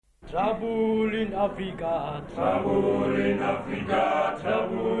Trouble in Africa, trouble in Africa,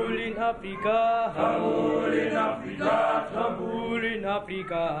 trouble in Africa, trouble in Africa, trouble in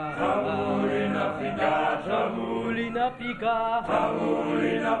Africa, trouble in Africa, trouble in Africa, trouble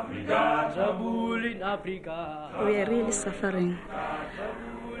in Africa, trouble in Africa. We are really suffering.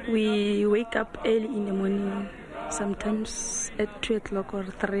 We wake up early in the morning, sometimes at 2 o'clock or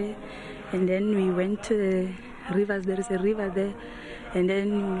 3, and then we went to the rivers. There is a river there, and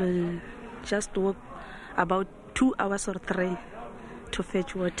then we'll just walk about 2 hours or 3 to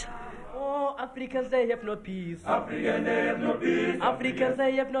fetch water. Oh, Africans, they have no peace. Africans, they have no peace. Africans,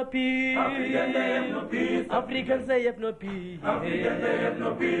 they have no peace. Africans, they have no peace. Africans, they have no peace. Africans, they have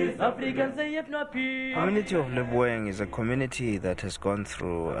no peace. Africans, they have no peace. The community of Leboeng is a community that has gone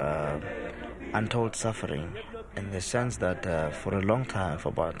through untold suffering, in the sense that for a long time, for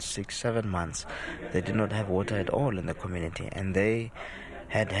about 6-7 months, they did not have water at all in the community, and they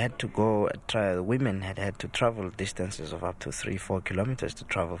had to go women had to travel distances of up to 3-4 kilometers to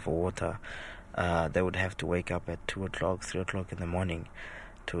travel for water. They would have to wake up at 2 o'clock, 3 o'clock in the morning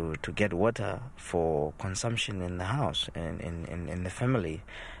to get water for consumption in the house and in the family.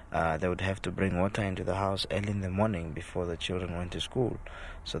 They would have to bring water into the house early in the morning before the children went to school,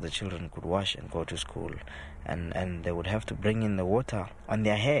 so the children could wash and go to school. And they would have to bring in the water on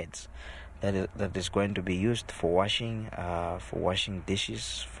their heads that is going to be used for washing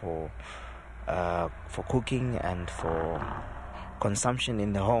dishes, for cooking, and for consumption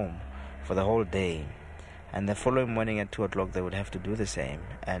in the home for the whole day. And the following morning at 2 o'clock they would have to do the same.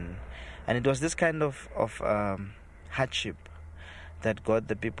 And it was this kind of hardship that got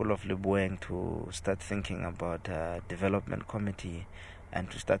the people of Leboeng to start thinking about development committee, and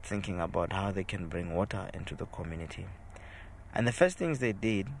to start thinking about how they can bring water into the community. And the first things they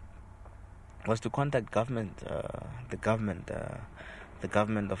did was to contact the government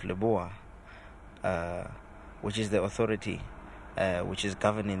of Leboa, which is the authority which is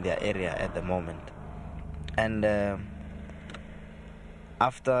governing their area at the moment. And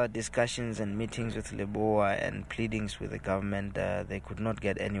after discussions and meetings with Leboa and pleadings with the government, they could not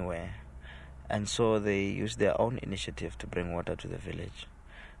get anywhere. And so they used their own initiative to bring water to the village.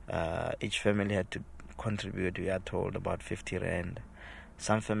 Each family had to contribute, we are told, about 50 rand.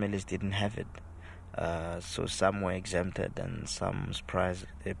 Some families didn't have it, so some were exempted, and some's price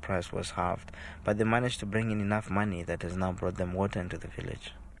was halved. But they managed to bring in enough money that has now brought them water into the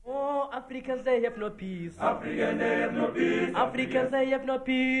village. Oh, Africans, they have no peace. Africans, they have no peace. Africans, they have no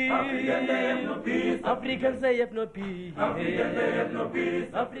peace. Africans, they have no peace. Africans, they have no peace. Africans, they have no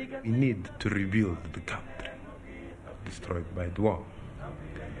peace. Africans. We need to rebuild the country destroyed by the war.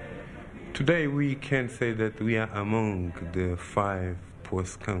 Today we can say that we are among the 5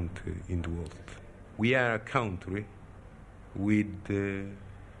 poorest countries in the world. We are a country with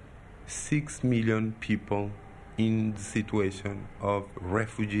 6 million people in the situation of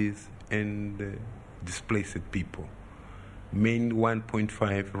refugees and displaced people. Mainly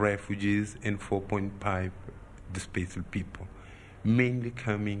 1.5 refugees and 4.5 displaced people, mainly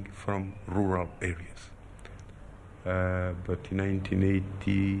coming from rural areas. But in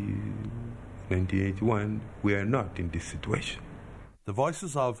 1981, we are not in this situation. The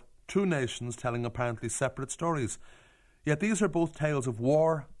voices of two nations telling apparently separate stories. Yet these are both tales of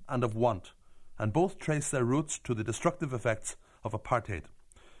war and of want, and both trace their roots to the destructive effects of apartheid.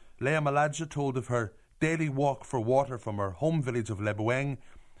 Leah Maladja told of her daily walk for water from her home village of Leboeng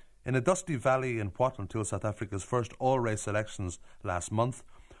in a dusty valley in what, until South Africa's first all-race elections last month,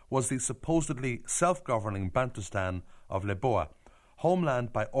 was the supposedly self-governing Bantustan of Leboa,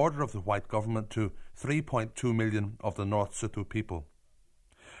 homeland by order of the white government to 3.2 million of the North Sotho people.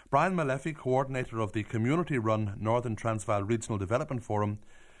 Brian Malefi, coordinator of the community-run Northern Transvaal Regional Development Forum,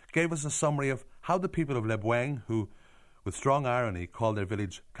 gave us a summary of how the people of Leboeng, who, with strong irony, call their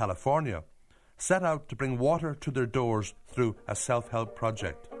village California, set out to bring water to their doors through a self-help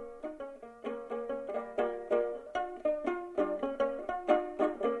project.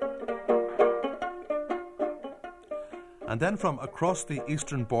 And then from across the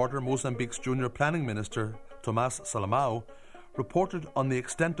eastern border, Mozambique's junior planning minister, Tomás Salamão, reported on the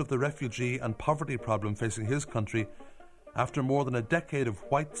extent of the refugee and poverty problem facing his country after more than a decade of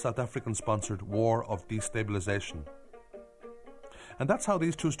white South African-sponsored war of destabilisation. And that's how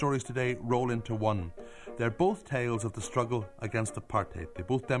these two stories today roll into one. They're both tales of the struggle against apartheid. They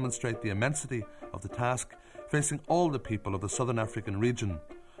both demonstrate the immensity of the task facing all the people of the Southern African region,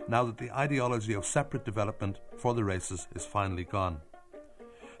 now that the ideology of separate development for the races is finally gone.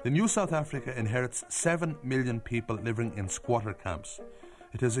 The new South Africa inherits 7 million people living in squatter camps.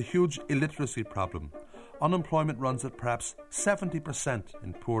 It has a huge illiteracy problem. unemployment runs at perhaps 70%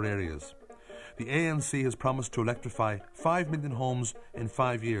 in poor areas. The ANC has promised to electrify 5 million homes in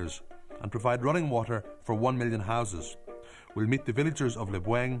 5 years and provide running water for 1 million houses. We'll meet the villagers of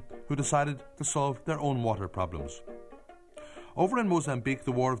Lebweng who decided to solve their own water problems. Over in Mozambique,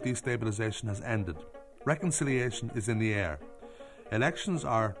 the war of destabilisation has ended. Reconciliation is in the air. Elections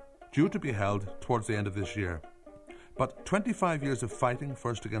are due to be held towards the end of this year. But 25 years of fighting,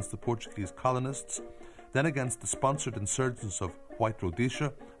 first against the Portuguese colonists, then against the sponsored insurgents of White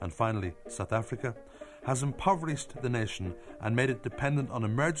Rhodesia and finally South Africa, has impoverished the nation and made it dependent on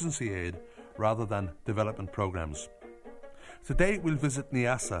emergency aid rather than development programmes. Today we'll visit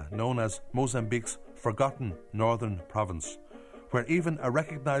Niassa, known as Mozambique's forgotten northern province, where even a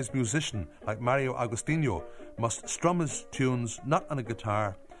recognised musician like Mario Agostinho must strum his tunes not on a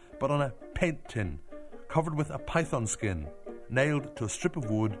guitar but on a paint tin covered with a python skin, nailed to a strip of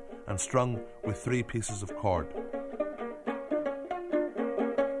wood and strung with 3 pieces of cord.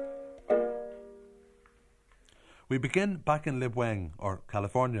 We begin back in Lebweng, or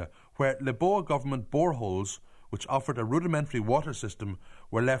California, where Leboa government boreholes, which offered a rudimentary water system,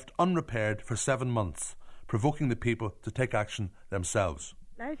 were left unrepaired for 7 months, provoking the people to take action themselves.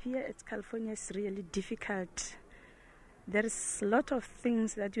 Life here at California is really difficult. There's a lot of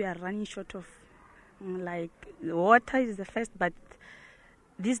things that we are running short of. Like water is the first, but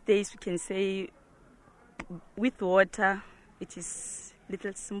these days we can say with water it is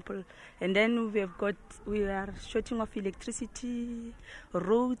little simple. And then we are shorting of electricity,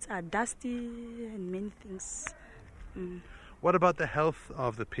 roads are dusty and many things. What about the health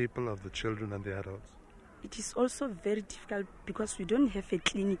of the people, of the children and the adults? It is also very difficult because we don't have a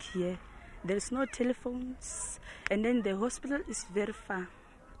clinic here. There's no telephones, and then the hospital is very far.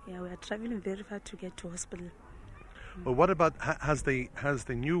 Yeah, we are traveling very far to get to hospital. Well, what about, has the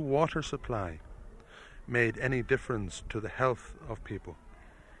new water supply made any difference to the health of people?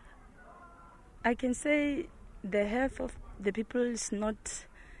 I can say the health of the people is not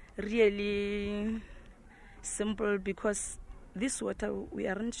really simple because this water, we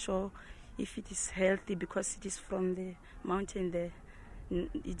aren't sure if it is healthy because it is from the mountain there.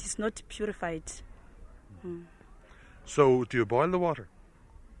 It is not purified. So do you boil the water?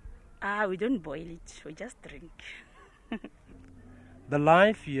 We don't boil it, we just drink. The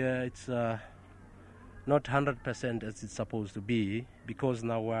life here, it's not 100% as it's supposed to be because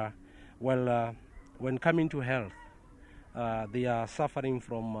now, when coming to health, they are suffering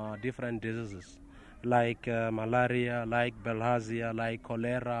from different diseases like malaria, like bilharzia, like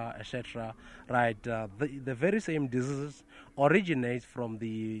cholera, etc. Right, the very same diseases originate from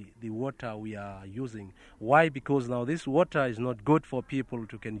the water we are using. Why? Because now this water is not good for people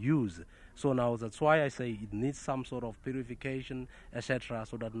to can use. So now that's why I say it needs some sort of purification, etc.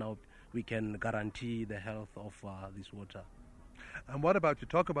 So that now we can guarantee the health of this water. And what about, you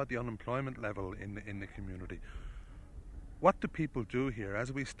talk about the unemployment level in the community. What do people do here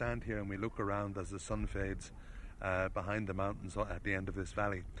as we stand here and we look around as the sun fades behind the mountains at the end of this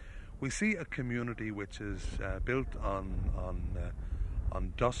valley? We see a community which is built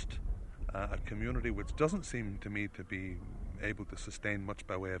on dust, a community which doesn't seem to me to be able to sustain much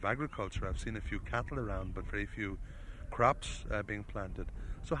by way of agriculture. I've seen a few cattle around, but very few crops being planted.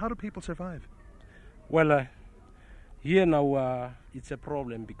 So how do people survive? Well, here now it's a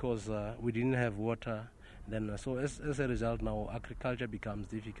problem because we didn't have water. Then, so as a result, now agriculture becomes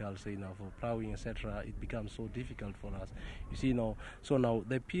difficult. Say now for plowing, etc., it becomes so difficult for us. You see now, so now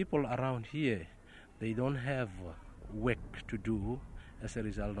the people around here, they don't have work to do. As a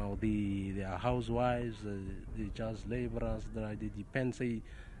result, now they are housewives, they just laborers. They depend. Say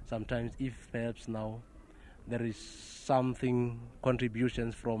sometimes if perhaps now there is something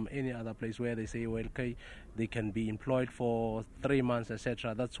contributions from any other place where they say, well, okay, they can be employed for 3 months,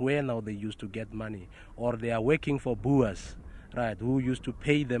 etc. That's where now they used to get money. Or they are working for Boers, right, who used to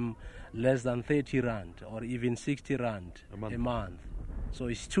pay them less than 30 rand or even 60 rand a month. So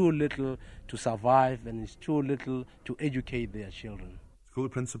it's too little to survive and it's too little to educate their children. School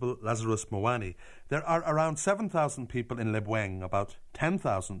Principal Lazarus Mwani. There are around 7,000 people in Lebweng, about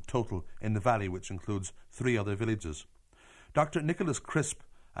 10,000 total in the valley, which includes 3 other villages. Dr. Nicholas Crisp,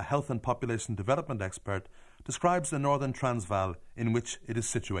 a health and population development expert, describes the northern Transvaal in which it is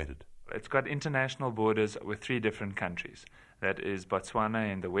situated. It's got international borders with 3 different countries. That is Botswana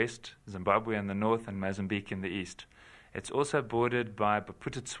in the west, Zimbabwe in the north, and Mozambique in the east. It's also bordered by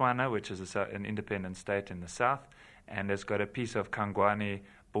Bophuthatswana, which is an independent state in the south, and it's got a piece of Kangwani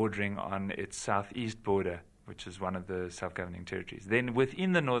bordering on its southeast border, which is one of the self-governing territories. Then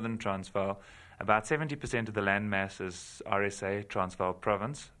within the northern Transvaal, about 70% of the landmass is RSA, Transvaal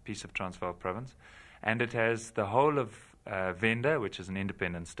province, piece of Transvaal province, and it has the whole of Venda, which is an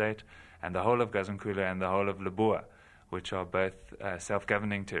independent state, and the whole of Gazankula and the whole of Leboa, which are both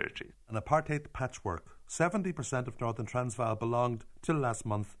self-governing territories. An apartheid patchwork. 70% of Northern Transvaal belonged, till last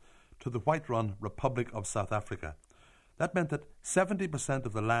month, to the white-run Republic of South Africa. That meant that 70%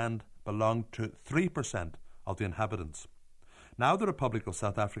 of the land belonged to 3% of the inhabitants. Now the Republic of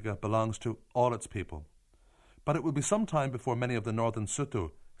South Africa belongs to all its people. But it will be some time before many of the Northern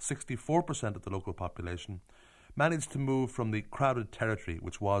Sotho, 64% of the local population, managed to move from the crowded territory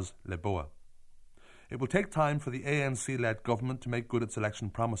which was Leboa. It will take time for the ANC-led government to make good its election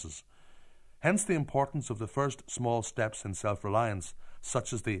promises. Hence the importance of the first small steps in self-reliance,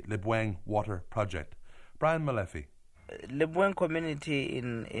 such as the Leboang Water Project. Brian Malefi. Leboang community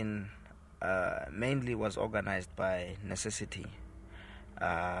in mainly was organized by necessity.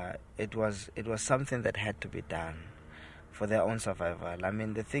 It was something that had to be done for their own survival. I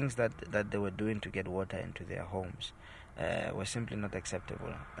mean, the things that they were doing to get water into their homes were simply not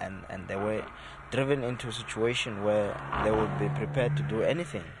acceptable, and they were driven into a situation where they would be prepared to do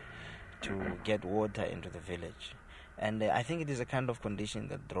anything to get water into the village. And I think it is a kind of condition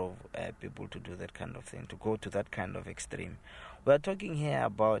that drove people to do that kind of thing, to go to that kind of extreme. We are talking here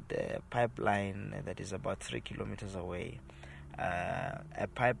about a pipeline that is about 3 kilometers away, a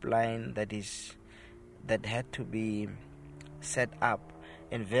pipeline that had to be set up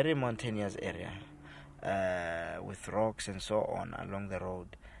in very mountainous area with rocks and so on along the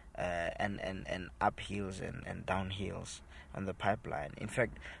road, and uphills and downhills on the pipeline. In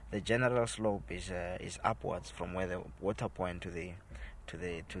fact, the general slope is upwards from where the water point to the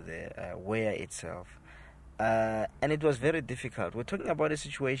weir itself, and it was very difficult. We're talking about a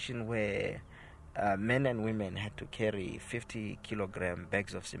situation where men and women had to carry 50 kilogram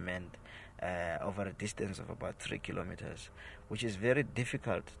bags of cement over a distance of about 3 kilometers, which is very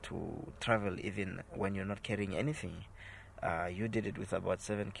difficult to travel even when you're not carrying anything. You did it with about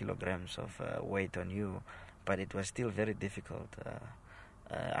 7 kilograms of weight on you, but it was still very difficult.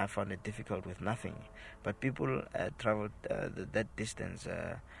 I found it difficult with nothing. But people traveled that distance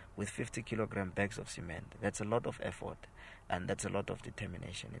with 50 kilogram bags of cement. That's a lot of effort, and that's a lot of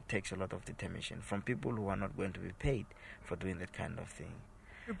determination. It takes a lot of determination from people who are not going to be paid for doing that kind of thing.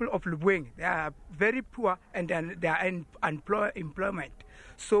 People of Leboang, they are very poor, and then they are in employment.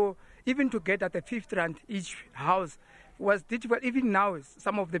 So even to get at the 50 rand each house was difficult. Even now,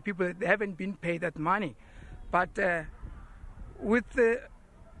 some of the people, they haven't been paid that money. But with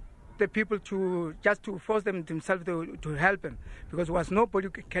the people to force them themselves to help them, because there was nobody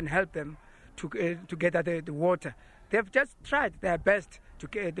can help them to get at the water. They have just tried their best to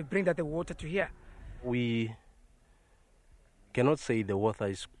bring that the water to here. We cannot say the water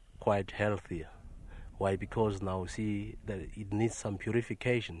is quite healthy. Why? Because now see that it needs some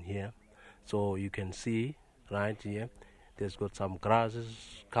purification here. So you can see right here, there's got some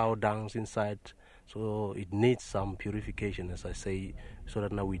grasses, cow dungs inside. So it needs some purification, as I say, so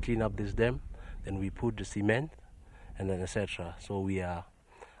that now we clean up this dam, then we put the cement, and then etc. So we are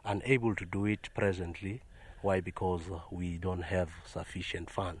unable to do it presently. Why? Because we don't have sufficient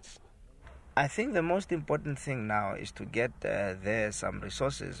funds. I think the most important thing now is to get there some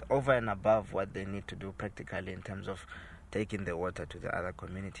resources over and above what they need to do practically in terms of taking the water to the other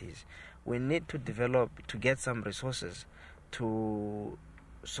communities. We need to get some resources to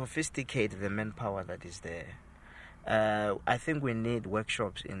sophisticate the manpower that is there. I think we need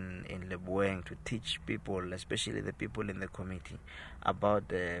workshops in Leboang to teach people, especially the people in the committee,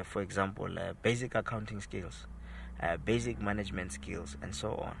 about, for example, basic accounting skills, basic management skills, and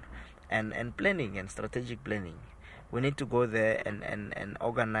so on. And planning and strategic planning. We need to go there and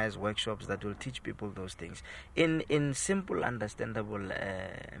organize workshops that will teach people those things in simple, understandable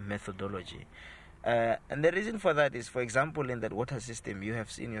methodology. And the reason for that is, for example, in that water system, you have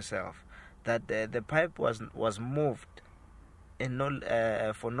seen yourself that the pipe was moved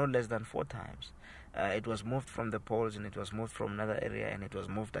for no less than 4 times. It was moved from the poles, and it was moved from another area, and it was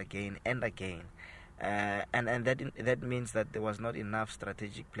moved again and again. And that means that there was not enough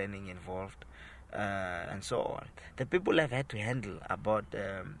strategic planning involved, and so on. The people have had to handle about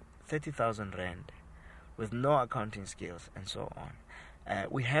 30,000 rand with no accounting skills, and so on.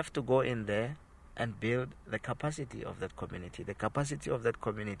 We have to go in there and build the capacity of that community. The capacity of that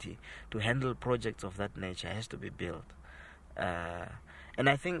community to handle projects of that nature has to be built. And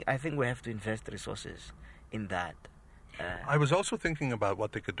I think we have to invest resources in that. I was also thinking about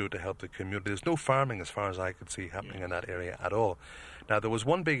what they could do to help the community. There's no farming, as far as I could see, happening in that area at all. Now, there was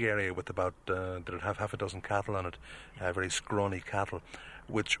one big area with about, that would have half a dozen cattle on it, very scrawny cattle,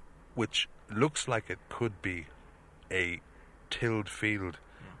 which looks like it could be a tilled field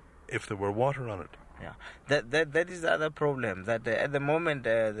if there were water on it. Yeah, that is the other problem. That at the moment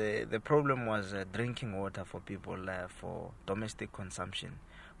the problem was drinking water for people for domestic consumption,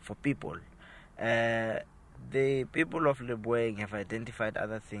 for people. The people of Leboeng have identified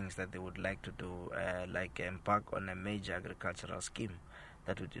other things that they would like to do, like embark on a major agricultural scheme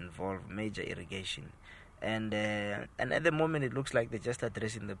that would involve major irrigation. And at the moment it looks like they're just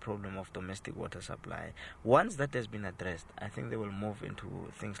addressing the problem of domestic water supply. Once that has been addressed, I think they will move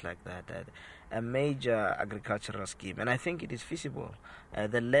into things like that, a major agricultural scheme. And I think it is feasible.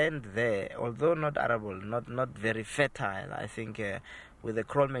 The land there, although not arable, not very fertile, I think with the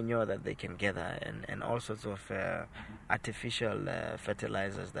crawl manure that they can gather and all sorts of artificial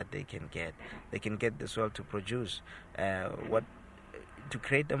fertilizers that they can get the soil to produce to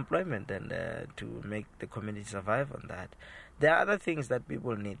create employment and to make the community survive on that. There are other things that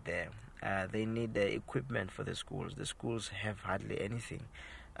people need there. They need equipment for the schools. The schools have hardly anything.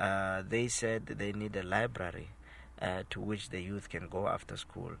 They said they need a library to which the youth can go after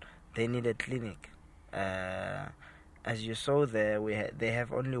school. They need a clinic. As you saw there, they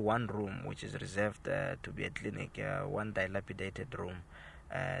have only one room which is reserved to be a clinic, one dilapidated room.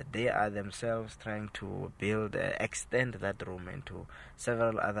 They are themselves trying to extend that room into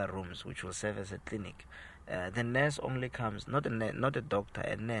several other rooms which will serve as a clinic. The nurse only comes, not a doctor,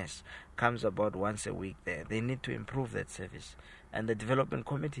 a nurse comes about once a week there. They need to improve that service. And the development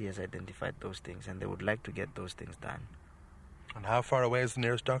committee has identified those things and they would like to get those things done. And how far away is the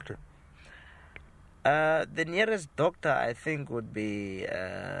nearest doctor? The nearest doctor, I think, would be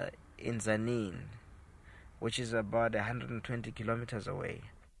in Tzaneen, which is about 120 kilometers away.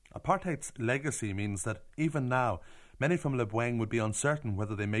 Apartheid's legacy means that even now, many from Leboeng would be uncertain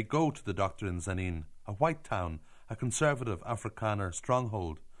whether they may go to the doctor in Tzaneen, a white town, a conservative Afrikaner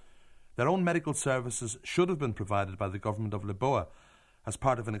stronghold. Their own medical services should have been provided by the government of Leboa as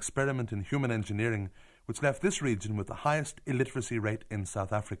part of an experiment in human engineering which left this region with the highest illiteracy rate in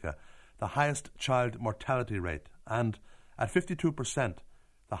South Africa, the highest child mortality rate, and, at 52%,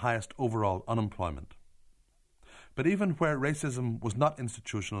 the highest overall unemployment. But even where racism was not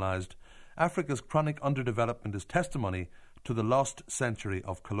institutionalised, Africa's chronic underdevelopment is testimony to the lost century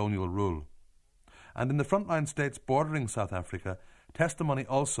of colonial rule. And in the frontline states bordering South Africa, testimony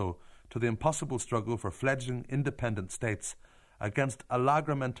also to the impossible struggle for fledgling independent states against a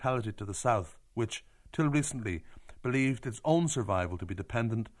lager mentality to the south, which, till recently, believed its own survival to be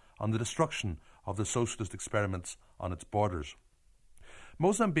dependent on the destruction of the socialist experiments on its borders.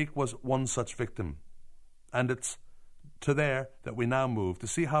 Mozambique was one such victim, and it's to there that we now move to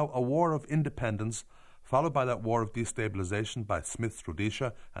see how a war of independence, followed by that war of destabilisation by Smith's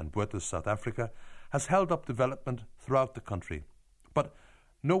Rhodesia and Botha's South Africa, has held up development throughout the country, but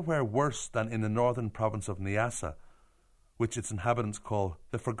nowhere worse than in the northern province of Niassa, which its inhabitants call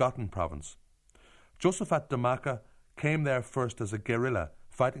the Forgotten Province. Josephat Damaka came there first as a guerrilla,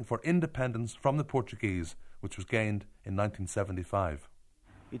 fighting for independence from the Portuguese, which was gained in 1975.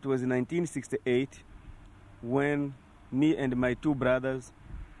 It was in 1968 when me and my two brothers,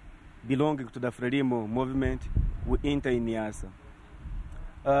 belonging to the Frelimo movement, we entered in Niassa.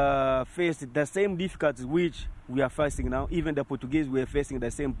 Faced the same difficulties which we are facing now. Even the Portuguese were facing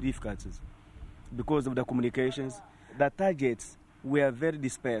the same difficulties because of the communications. The targets were very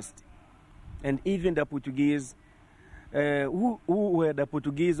dispersed. And even the Portuguese, who were the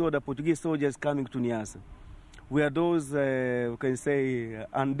Portuguese or the Portuguese soldiers coming to Niassa, were those, we can say,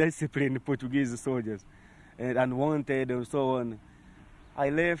 undisciplined Portuguese soldiers, and unwanted and so on. I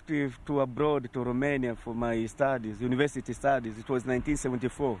left to abroad to Romania for my studies, university studies. It was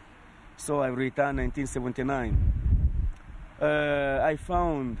 1974. So I returned 1979. I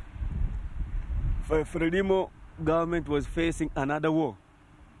found Frelimo government was facing another war,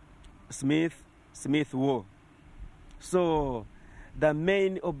 Smith War. So the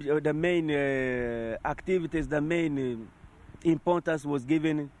main activities, the main importance was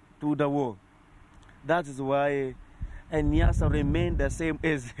given to the war. That is why Niassa remained the same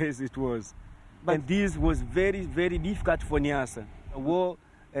as it was. But this was very, very difficult for Niassa. The war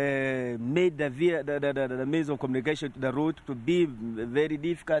made the means of communication, the route, to be very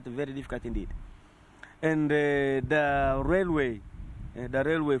difficult indeed. And the railway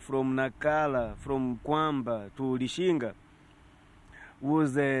from Nakala, from Kwamba to Lishinga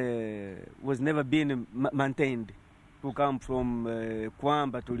was never been maintained. To come from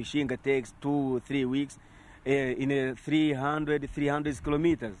Kwamba to Lishinga takes 2-3 weeks in 300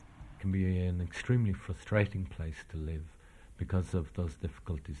 kilometers. It can be an extremely frustrating place to live because of those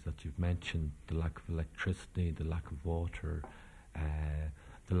difficulties that you've mentioned, the lack of electricity, the lack of water,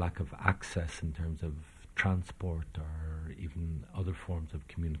 the lack of access in terms of transport or even other forms of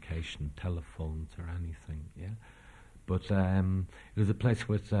communication, telephones or anything, yeah. But it was a place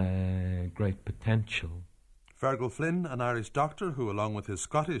with great potential. Fergal Flynn, an Irish doctor who, along with his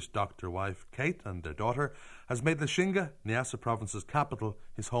Scottish doctor wife Kate and their daughter, has made Lashinga, Niassa province's capital,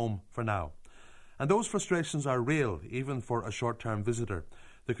 his home for now. And those frustrations are real, even for a short-term visitor.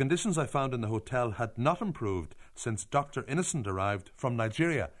 The conditions I found in the hotel had not improved since Dr. Innocent arrived from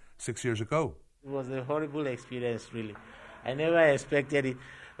Nigeria 6 years ago. It was a horrible experience, really. I never expected it.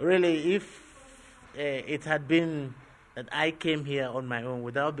 Really, if it had been that I came here on my own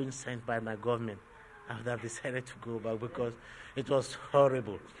without being sent by my government, I would have decided to go back because it was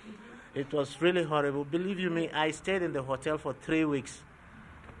horrible. It was really horrible. Believe you me, I stayed in the hotel for 3 weeks.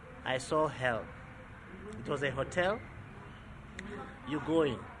 I saw hell. It was a hotel. You go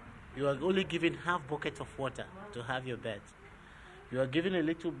in. You are only given half bucket of water to have your bed. You are given a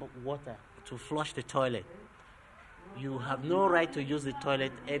little water to flush the toilet. You have no right to use the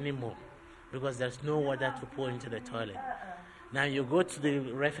toilet anymore because there's no water to pour into the toilet. Now you go to the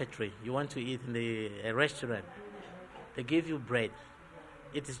refectory, you want to eat in the restaurant. They give you bread.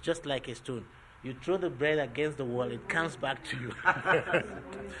 It is just like a stone. You throw the bread against the wall, it comes back to you.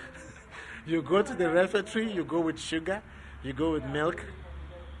 You go to the refectory, you go with sugar, you go with milk.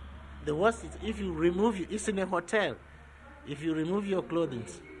 The worst is if you remove, it's in a hotel. If you remove your clothing,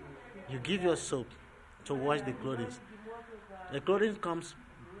 you give your soap to wash the clothing. The clothing comes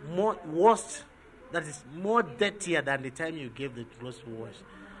worse. That is more dirtier than the time you gave the clothes to wash.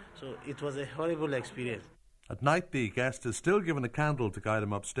 So it was a horrible experience. At night, the guest is still given a candle to guide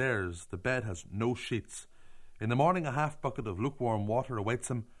him upstairs. The bed has no sheets. In the morning, a half bucket of lukewarm water awaits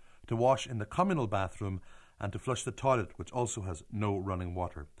him to wash in the communal bathroom and to flush the toilet, which also has no running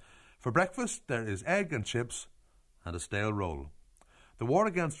water. For breakfast, there is egg and chips and a stale roll. The war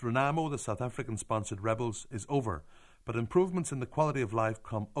against Renamo, the South African-sponsored rebels, is over, but improvements in the quality of life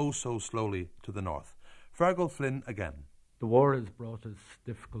come oh so slowly to the north. Fergal Flynn again. The war has brought us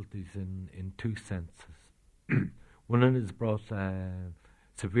difficulties in two senses. One, it has brought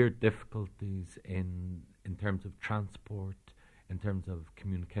severe difficulties in terms of transport, in terms of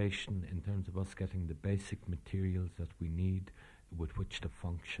communication, in terms of us getting the basic materials that we need with which to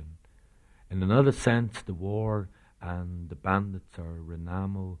function. In another sense, the war and the bandits or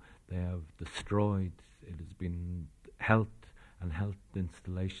Renamo, they have destroyed, it has been health and health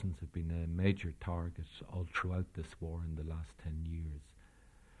installations have been a major target all throughout this war in the last 10 years.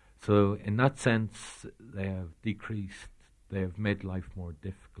 So in that sense, they have decreased, they have made life more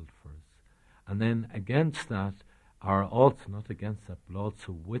difficult for us. And then against that, or also not against that, but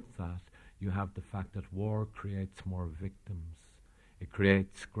also with that, you have the fact that war creates more victims. It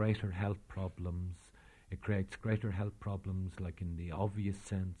creates greater health problems. It creates greater health problems like in the obvious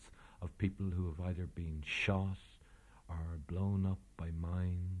sense of people who have either been shot or blown up by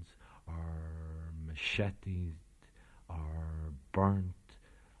mines or macheted or burnt.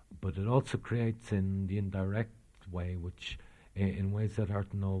 But it also creates in the indirect way, which in ways that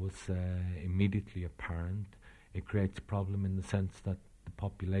aren't always immediately apparent, it creates a problem in the sense that the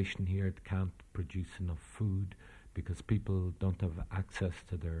population here can't produce enough food because people don't have access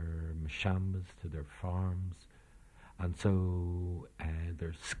to their mashambas, to their farms, and so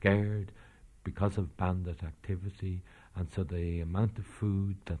they're scared because of bandit activity, and so the amount of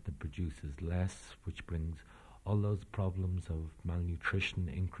food that they produce is less, which brings all those problems of malnutrition,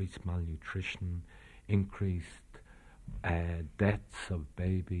 increased deaths of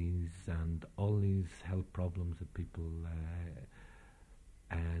babies, and all these health problems that people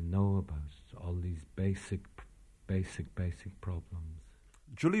know about, all these basic problems.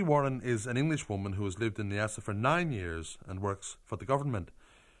 Julie Warren is an Englishwoman who has lived in Niassa for 9 years and works for the government.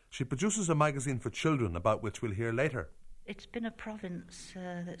 She produces a magazine for children about which we'll hear later. It's been a province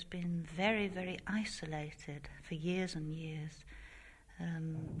that's been very, very isolated for years and years,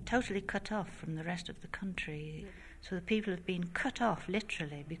 totally cut off from the rest of the country. So the people have been cut off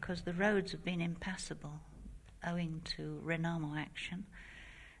literally because the roads have been impassable owing to Renamo action.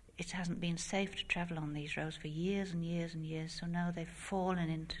 It hasn't been safe to travel on these roads for years and years and years, so now they've fallen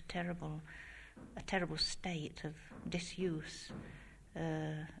into a terrible state of disuse,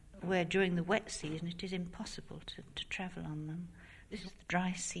 where during the wet season it is impossible to travel on them. This is the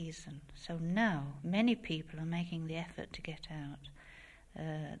dry season, so now many people are making the effort to get out.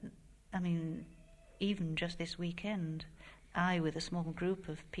 Even just this weekend, I, with a small group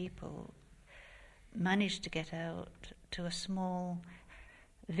of people, managed to get out to a small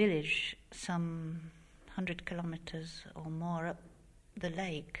village some 100 kilometres or more up the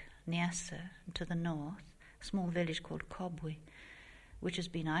lake, Niassa, to the north, a small village called Kobwe. which has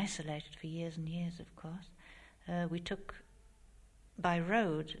been isolated for years and years, of course. We took, by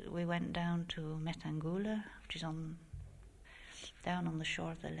road, we went down to Metangula, which is down on the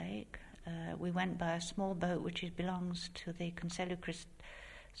shore of the lake. We went by a small boat which belongs to the Conselho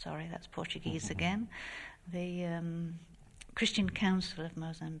sorry, that's Portuguese again. The Christian Council of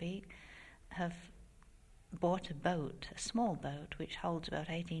Mozambique have bought a boat, a small boat, which holds about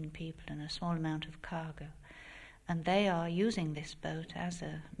 18 people and a small amount of cargo. And they are using this boat as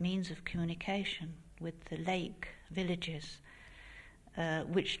a means of communication with the lake villages,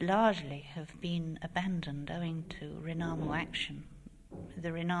 which largely have been abandoned owing to Renamo action. The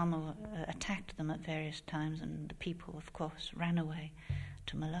Renamo attacked them at various times, and the people, of course, ran away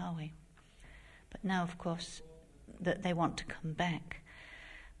to Malawi. But now, of course, that they want to come back.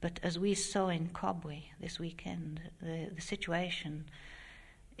 But as we saw in Kobwe this weekend, the situation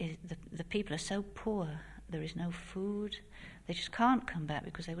is the people are so poor, there is no food, they just can't come back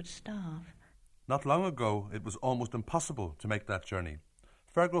because they would starve. Not long ago, it was almost impossible to make that journey.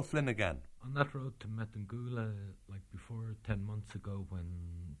 Fergal Flynn again. On that road to Metangula, like before 10 months ago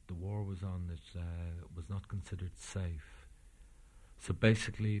when the war was on, it was not considered safe. So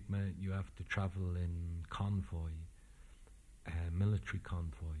basically it meant you have to travel in convoy, military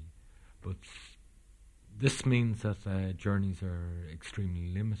convoy. But this means that journeys are extremely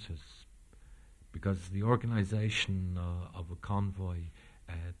limited because the organisation of a convoy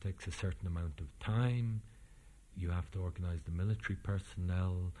takes a certain amount of time. You have to organise the military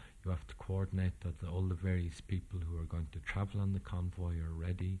personnel, you have to coordinate that all the various people who are going to travel on the convoy are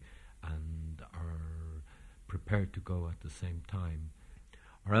ready and are prepared to go at the same time.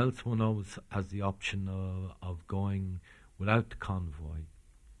 Or else one always has the option of going without the convoy.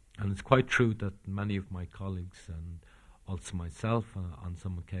 And it's quite true that many of my colleagues and also myself on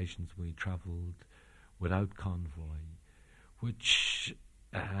some occasions we travelled without convoy, which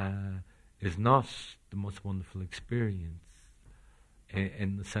is not the most wonderful experience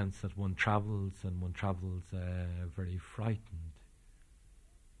in the sense that one travels very frightened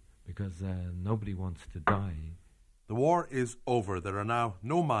because nobody wants to die. The war is over. There are now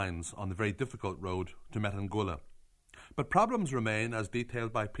no mines on the very difficult road to Metangula. But problems remain, as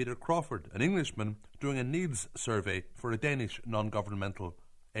detailed by Peter Crawford, an Englishman doing a needs survey for a Danish non-governmental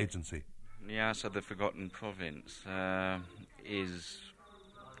agency. Niassa, the forgotten province,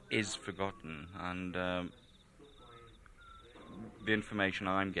 is forgotten, and the information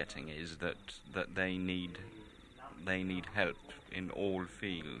I'm getting is that they need help in all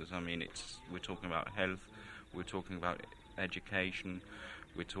fields. I mean, we're talking about health, we're talking about education,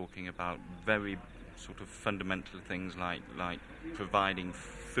 we're talking about very sort of fundamental things like providing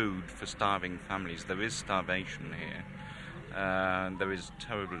food for starving families. There is starvation here. There is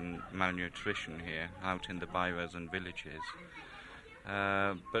terrible malnutrition here out in the byres and villages.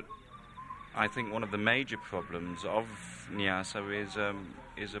 But I think one of the major problems of Niassa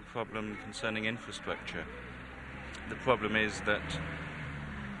is a problem concerning infrastructure. The problem is that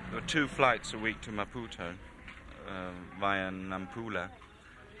there are 2 flights a week to Maputo via Nampula,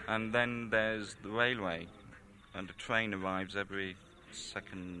 and then there's the railway, and a train arrives every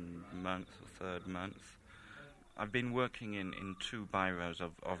 2nd month or 3rd month. I've been working in 2 byros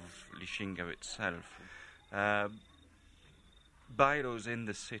of Lishinga itself. Byros in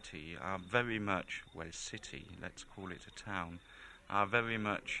the city are very much, city, let's call it a town, are very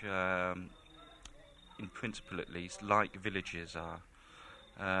much, in principle at least, like villages are,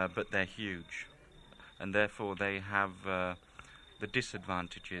 but they're huge, and therefore they have the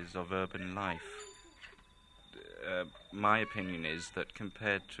disadvantages of urban life. My opinion is that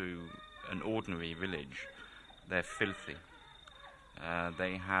compared to an ordinary village, they're filthy.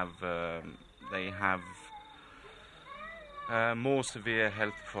 They have more severe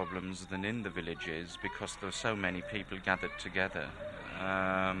health problems than in the villages because there are so many people gathered together.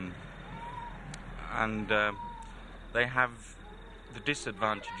 And they have the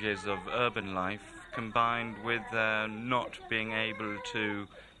disadvantages of urban life combined with not being able to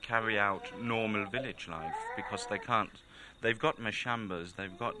carry out normal village life because they can't. They've got mashambas,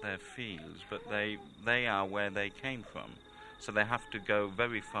 they've got their fields, but they are where they came from. So they have to go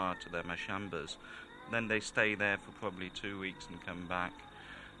very far to their mashambas. Then they stay there for probably 2 weeks and come back.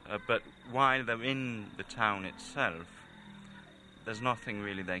 But while they're in the town itself, there's nothing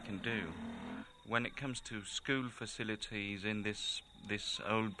really they can do. When it comes to school facilities in this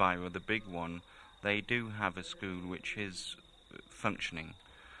old byro, the big one, they do have a school which is functioning,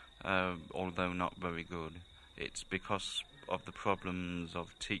 although not very good. It's because of the problems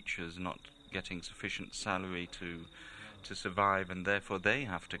of teachers not getting sufficient salary to survive, and therefore they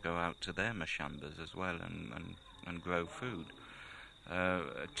have to go out to their mashambas as well and grow food.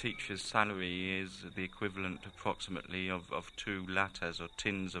 A teacher's salary is the equivalent approximately of 2 latas or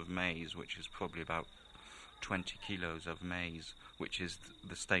tins of maize, which is probably about 20 kilos of maize, which is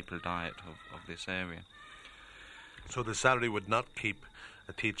the staple diet of this area. So the salary would not keep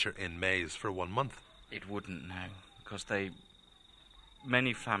a teacher in maize for 1 month? It wouldn't, no, because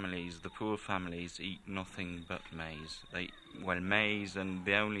many families, the poor families, eat nothing but maize. Maize, and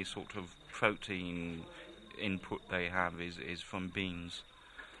the only sort of protein input they have is from beans.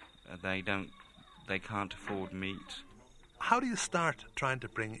 They can't afford meat. How do you start trying to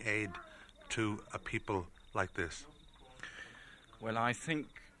bring aid to a people like this? Well, I think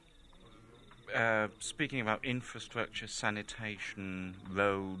speaking about infrastructure, sanitation,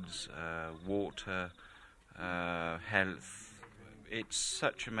 roads, water, health, it's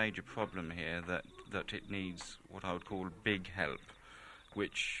such a major problem here that it needs what I would call big help,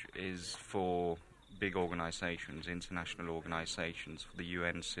 which is for big organisations, international organisations, for the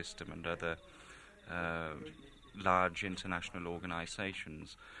UN system and other large international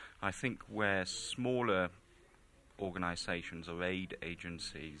organisations. I think where smaller organisations or aid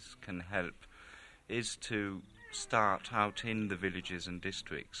agencies can help is to start out in the villages and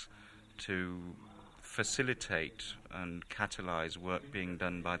districts to facilitate and catalyse work being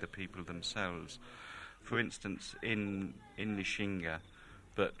done by the people themselves. For instance, in Lishinga,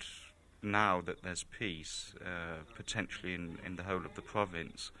 but now that there's peace, potentially in the whole of the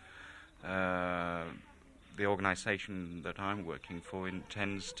province, the organisation that I'm working for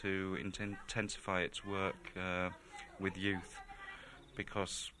intends to intensify its work with youth,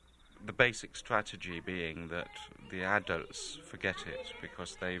 because the basic strategy being that the adults forget it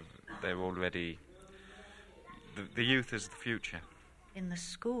because they're already... The youth is the future. In the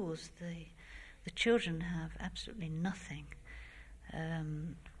schools, the children have absolutely nothing.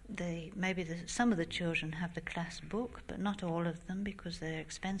 Some of the children have the class book, but not all of them because they're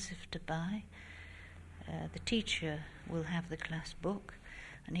expensive to buy. The teacher will have the class book,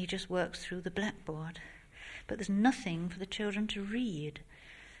 and he just works through the blackboard. But there's nothing for the children to read.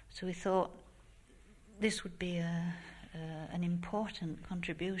 So we thought this would be an important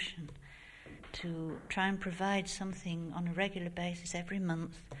contribution to try and provide something on a regular basis every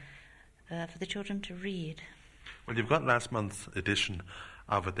month for the children to read. Well, you've got last month's edition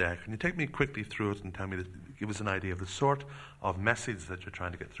of it there. Can you take me quickly through it and give us an idea of the sort of message that you're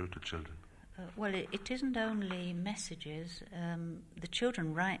trying to get through to children? Well, it isn't only messages. The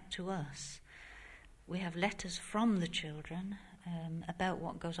children write to us. We have letters from the children about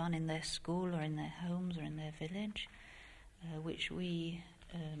what goes on in their school or in their homes or in their village, which we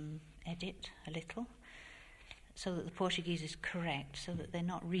edit a little so that the Portuguese is correct, so that they're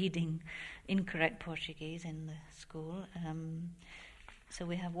not reading incorrect Portuguese in the school. So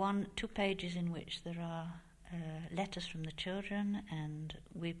we have 2 pages in which there are letters from the children, and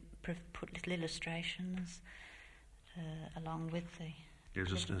we put little illustrations along with the... Here's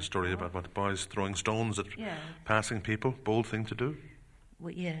just a story about what the boys throwing stones at passing people. Bold thing to do.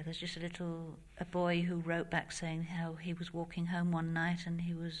 Well, yeah, there's just a boy who wrote back saying how he was walking home one night and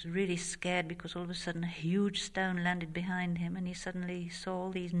he was really scared because all of a sudden a huge stone landed behind him, and he suddenly saw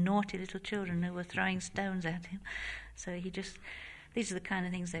all these naughty little children who were throwing stones at him. So these are the kind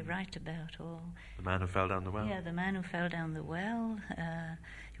of things they write about. Or the man who fell down the well. Yeah, the man who fell down the well.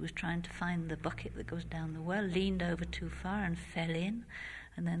 He was trying to find the bucket that goes down the well, leaned over too far and fell in.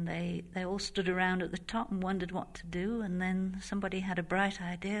 And then they all stood around at the top and wondered what to do. And then somebody had a bright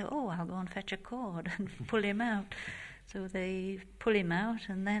idea, I'll go and fetch a cord and pull him out. So they pull him out,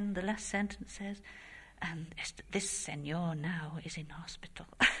 and then the last sentence says, and this senor now is in hospital.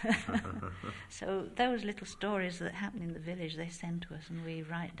 So those little stories that happen in the village, they send to us, and we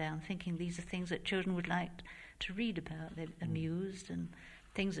write down, thinking these are things that children would like to read about. They're amused, and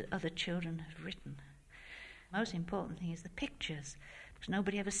things that other children have written. Most important thing is the pictures, because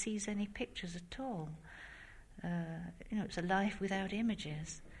nobody ever sees any pictures at all. It's a life without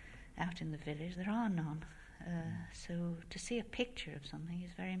images. Out in the village, there are none. So to see a picture of something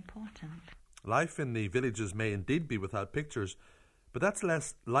is very important. Life in the villages may indeed be without pictures, but that's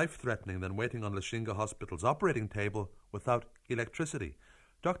less life-threatening than waiting on Lishinga Hospital's operating table without electricity.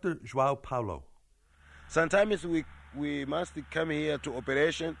 Dr. João Paulo. Sometimes we must come here to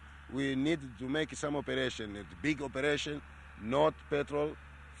operation. We need to make some operation, a big operation, not petrol,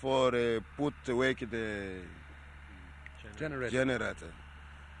 for put away the generator,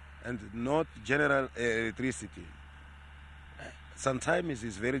 and not general electricity. Sometimes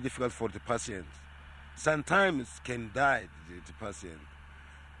it's very difficult for the patient. Sometimes can die the patient.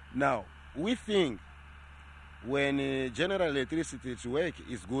 Now, we think when general electricity to work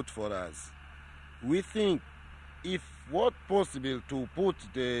is good for us. We think if what possible to put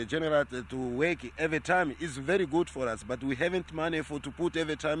the generator to work every time is very good for us, but we haven't money to put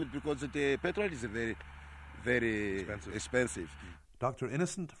every time because the petrol is very, very expensive. Dr.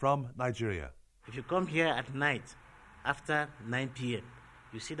 Innocent from Nigeria. If you come here at night, after 9 p.m.,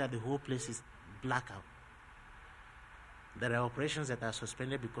 you see that the whole place is blackout. There are operations that are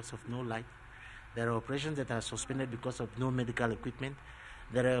suspended because of no light. There are operations that are suspended because of no medical equipment.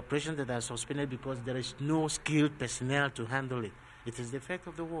 There are operations that are suspended because there is no skilled personnel to handle it. It is the effect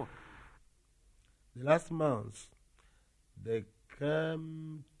of the war. The last month, there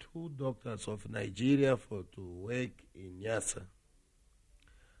came 2 doctors of Nigeria to work in Nyasa.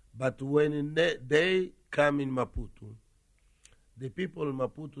 But when they come in Maputo, the people in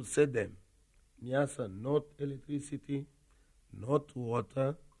Maputo said them, Nyasa, not electricity, not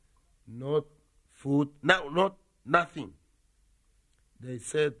water, not food, not nothing. They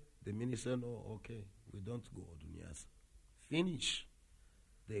said, the minister, no, okay, we don't go to Nyasa. Finish.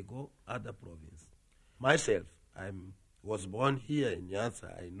 They go other province. Myself, I was born here in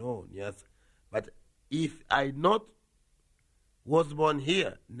Nyasa. I know Nyasa. But if I not was born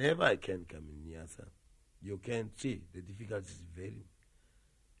here, never I can come in Nyasa. You can see the difficulty is very.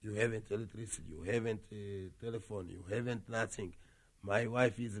 You haven't electricity, you haven't telephone, you haven't nothing. My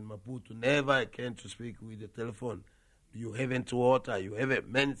wife is in Maputo, never I can to speak with the telephone. You haven't water, you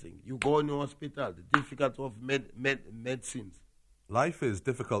haven't anything. You go in the hospital, the difficulty of medicines. Life is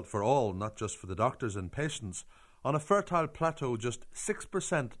difficult for all, not just for the doctors and patients, on a fertile plateau just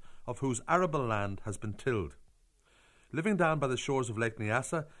 6% of whose arable land has been tilled. Living down by the shores of Lake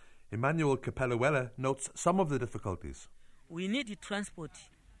Nyasa, Emmanuel Capelluela notes some of the difficulties. We need transport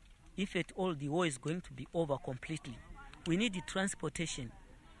if at all the war is going to be over completely. We need transportation.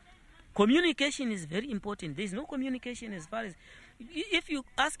 Communication is very important. There is no communication as far as... If you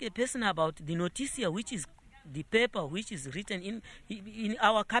ask a person about the noticia, which is the paper which is written in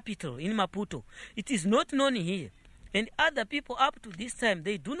our capital, in Maputo, it is not known here. And other people up to this time,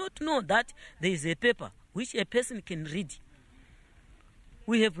 they do not know that there is a paper which a person can read.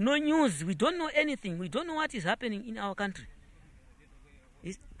 We have no news. We don't know anything. We don't know what is happening in our country.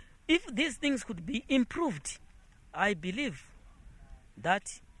 If these things could be improved, I believe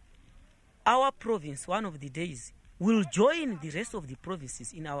that our province, one of the days, will join the rest of the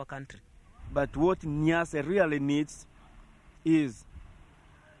provinces in our country. But what Nyasa really needs is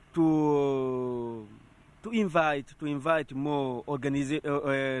to invite more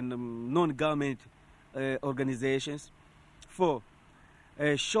non-government organizations for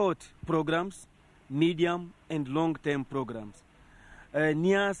short programs, medium and long-term programs.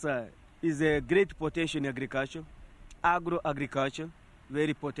 Nyasa is a great potential in agriculture, agro-agriculture,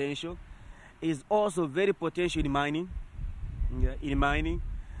 very potential. Is also very potential in mining,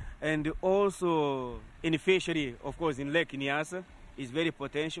 and also in fishery, of course, in Lake Nyasa is very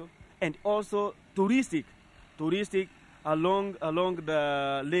potential, and also touristic along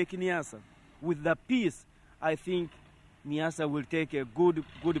the Lake Nyasa. With the peace, I think Nyasa will take a good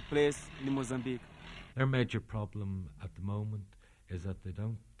place in Mozambique. Their major problem at the moment is that they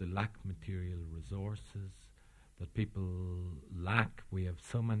lack material resources, that people lack. We have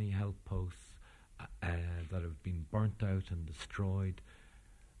so many help posts that have been burnt out and destroyed.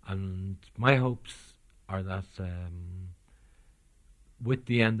 And my hopes are that with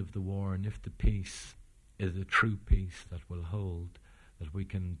the end of the war, and if the peace is a true peace that will hold, that we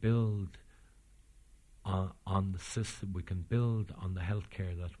can build on the system, we can build on the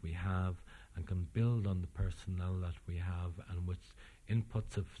healthcare that we have, and can build on the personnel that we have, and with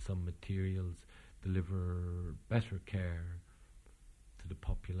inputs of some materials, deliver better care to the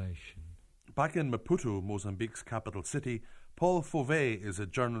population. Back in Maputo, Mozambique's capital city, Paul Fauvet is a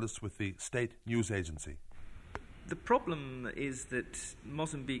journalist with the state news agency. The problem is that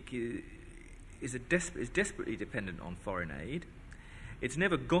Mozambique is desperately dependent on foreign aid. It's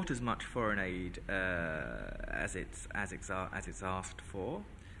never got as much foreign aid as it's asked for.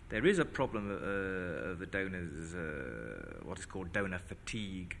 There is a problem of the donors, what is called donor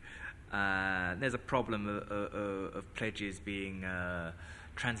fatigue. There's a problem of pledges being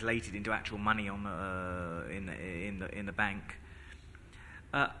translated into actual money in the bank.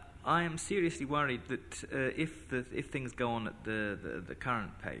 I am seriously worried that if things go on at the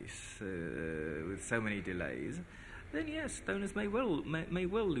current pace with so many delays, then yes, donors may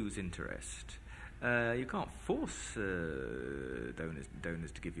well lose interest. You can't force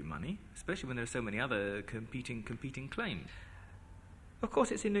donors to give you money, especially when there are so many other competing claims. Of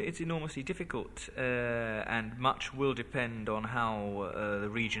course, it's enormously difficult, and much will depend on how the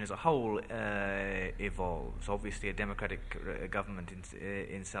region as a whole evolves. Obviously, a democratic government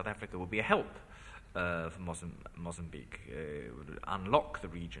in South Africa will be a help for Mozambique. It would unlock the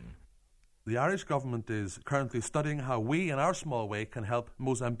region. The Irish government is currently studying how we, in our small way, can help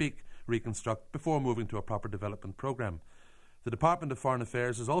Mozambique reconstruct before moving to a proper development programme. The Department of Foreign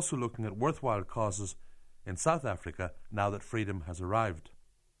Affairs is also looking at worthwhile causes in South Africa now that freedom has arrived.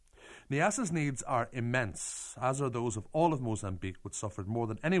 Niassa's needs are immense, as are those of all of Mozambique, which suffered more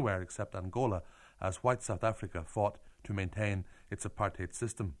than anywhere except Angola as white South Africa fought to maintain its apartheid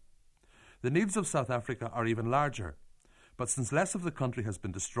system. The needs of South Africa are even larger, but since less of the country has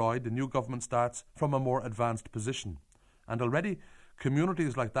been destroyed, the new government starts from a more advanced position. And already,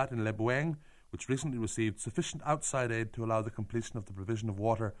 communities like that in Lebueng, which recently received sufficient outside aid to allow the completion of the provision of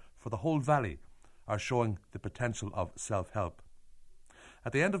water for the whole valley, are showing the potential of self-help.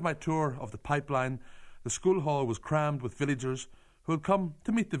 At the end of my tour of the pipeline, the school hall was crammed with villagers who had come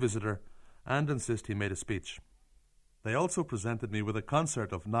to meet the visitor and insist he made a speech. They also presented me with a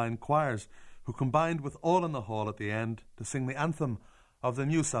concert of 9 choirs who combined with all in the hall at the end to sing the anthem of the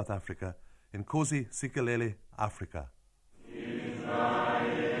new South Africa in Kosi Sikelele, Africa.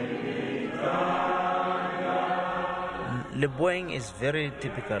 Lebueng is very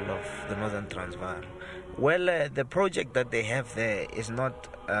typical of the Northern Transvaal. Well, the project that they have there is not,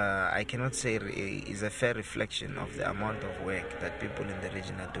 I cannot say is a fair reflection of the amount of work that people in the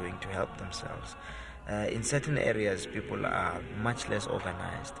region are doing to help themselves. In certain areas, people are much less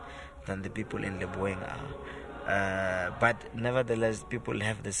organized than the people in Lebueng are. But nevertheless, people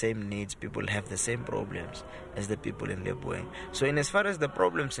have the same needs, people have the same problems as the people in Lebueng. So in as far as the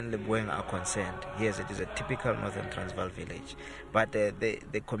problems in Lebueng are concerned, yes, it is a typical Northern Transvaal village. But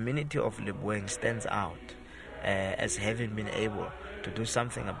the community of Lebueng stands out as having been able to do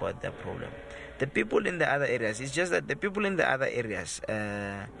something about their problem. The people in the other areas, it's just that the people in the other areas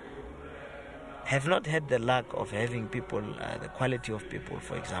have not had the luck of having people, the quality of people,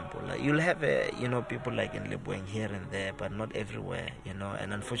 for example. You'll have, people like in Lebueng here and there, but not everywhere,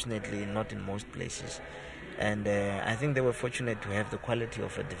 and unfortunately not in most places. And I think they were fortunate to have the quality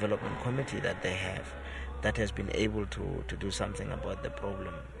of a development committee that they have that has been able to do something about the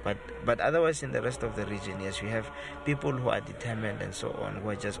problem. But otherwise in the rest of the region, yes, you have people who are determined and so on, who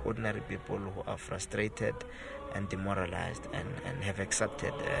are just ordinary people who are frustrated and demoralized and have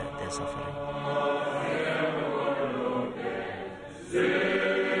accepted their suffering.